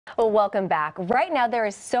Well, welcome back. Right now, there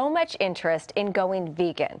is so much interest in going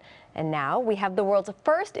vegan. And now we have the world's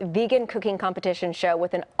first vegan cooking competition show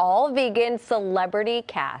with an all-vegan celebrity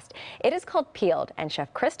cast. It is called Peeled, and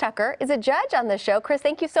Chef Chris Tucker is a judge on the show. Chris,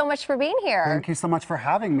 thank you so much for being here. Thank you so much for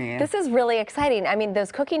having me. This is really exciting. I mean,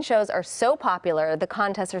 those cooking shows are so popular. The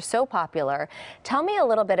contests are so popular. Tell me a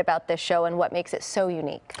little bit about this show and what makes it so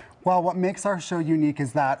unique. Well, what makes our show unique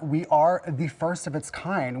is that we are the first of its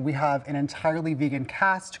kind. We have an entirely vegan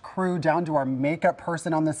cast, crew, down to our makeup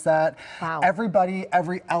person on the set. Wow. Everybody,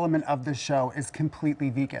 every element of the show is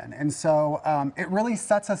completely vegan. And so it really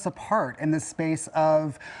sets us apart in the space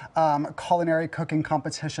of culinary cooking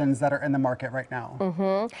competitions that are in the market right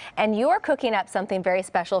now. And you are cooking up something very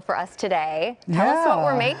special for us today. Tell us what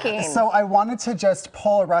we're making. So I wanted to just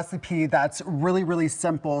pull a recipe that's really, really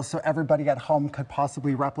simple so everybody at home could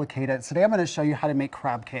possibly replicate it. Today I'm going to show you how to make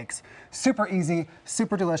crab cakes. Super easy,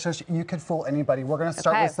 super delicious. You could fool anybody. We're going to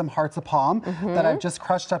start with some hearts of palm that I've just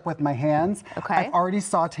crushed up with my hands. I've already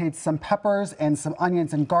sauteed some peppers and some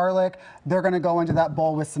onions and garlic. They're going to go into that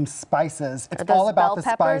bowl with some spices. It's all about the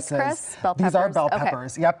spices. Chris? These are bell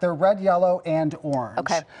peppers. Yep, they're red, yellow, and orange.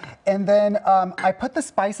 And then I put the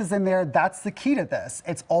spices in there. That's the key to this.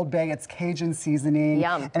 It's Old Bay, it's Cajun seasoning,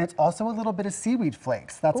 and it's also a little bit of seaweed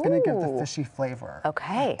flakes. That's going to give the fishy flavor.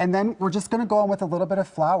 And then we're just going to go in with a little bit of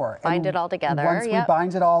flour. Bind it all together. Once we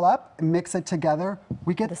bind it all up, mix it together,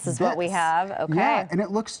 we get this. This is what we have. Yeah, and it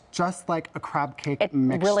looks just like a crab cake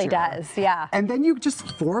mixture. It really does, yeah. And then you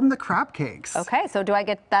just form the crab cakes. Okay, so do I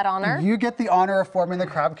get that honor? You get the honor of forming the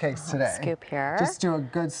crab cakes today. Scoop here. Just do a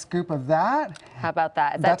good scoop of that. How about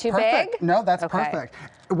that? Is that too perfect. big? No, that's perfect.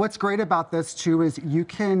 What's great about this too is you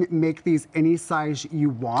can make these any size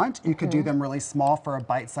you want. You could do them really small for a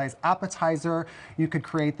bite-sized appetizer. You could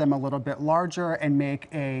create them a little bit larger and make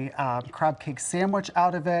a crab cake sandwich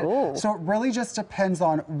out of it. So it really just depends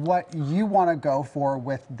on what you want to go for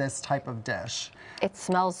with this type of dish. It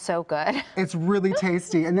smells so good. It's really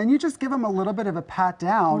tasty. And then you just give them a little bit of a pat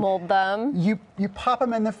down. Mold them. You pop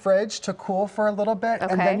them in the fridge to cool for a little bit,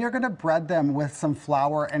 and then you're going to bread them with some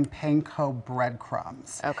flour and panko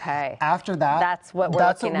breadcrumbs. After that, that's what we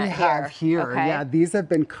have here. Yeah, these have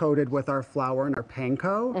been coated with our flour and our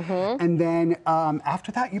panko, and then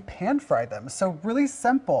after that, you pan fry them. So really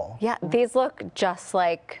simple. Yeah, these look just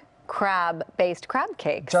like crab-based crab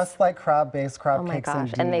cakes. Just like crab-based crab cakes,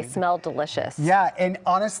 indeed. And they smell delicious. Yeah, and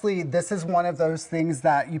honestly, this is one of those things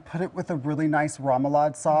that you put it with a really nice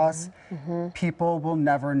remoulade sauce, people will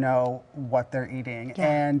never know what they're eating.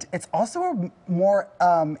 And it's also a more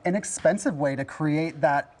inexpensive way to create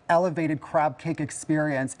that elevated crab cake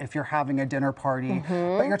experience if you're having a dinner party,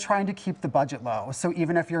 but you're trying to keep the budget low. So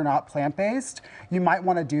even if you're not plant-based, you might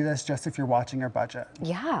want to do this just if you're watching your budget.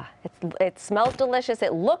 Yeah, it smells delicious.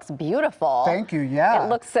 It looks beautiful. Thank you, yeah. It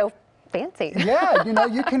looks so fancy. Yeah, you know,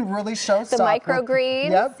 you can really show the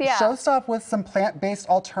microgreens. Show stuff with some plant-based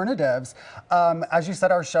alternatives. As you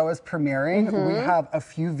said, our show is premiering. We have a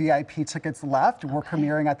few VIP tickets left. We're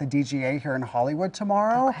premiering at the DGA here in Hollywood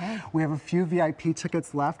tomorrow. We have a few VIP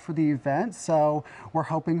tickets left for the event, so we're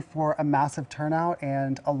hoping for a massive turnout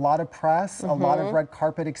and a lot of press, a lot of red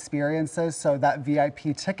carpet experiences. So that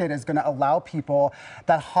VIP ticket is going to allow people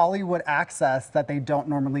that Hollywood access that they don't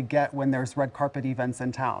normally get when there's red carpet events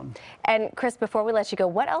in town. And Chris, before we let you go,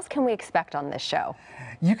 what else can we expect on this show?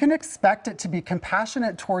 You can expect it to be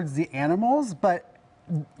compassionate towards the animals, but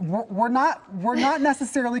we're not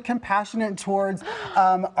necessarily compassionate towards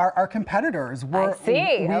our competitors. We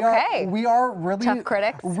are really tough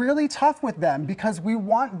critics. Really tough with them because we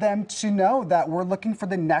want them to know that we're looking for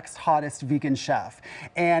the next hottest vegan chef.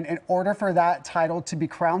 And in order for that title to be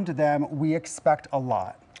crowned to them, we expect a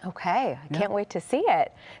lot. Okay, I can't wait to see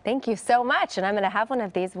it. Thank you so much. And I'm going to have one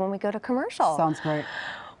of these when we go to commercial. Sounds great.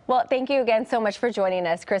 Well, thank you again so much for joining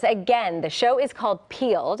us, Chris. Again, the show is called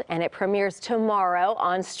Peeled, and it premieres tomorrow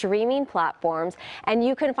on streaming platforms. And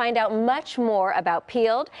you can find out much more about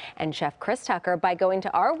Peeled and Chef Chris Tucker by going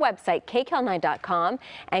to our website, kcal9.com,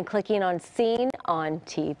 and clicking on Seen on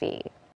TV.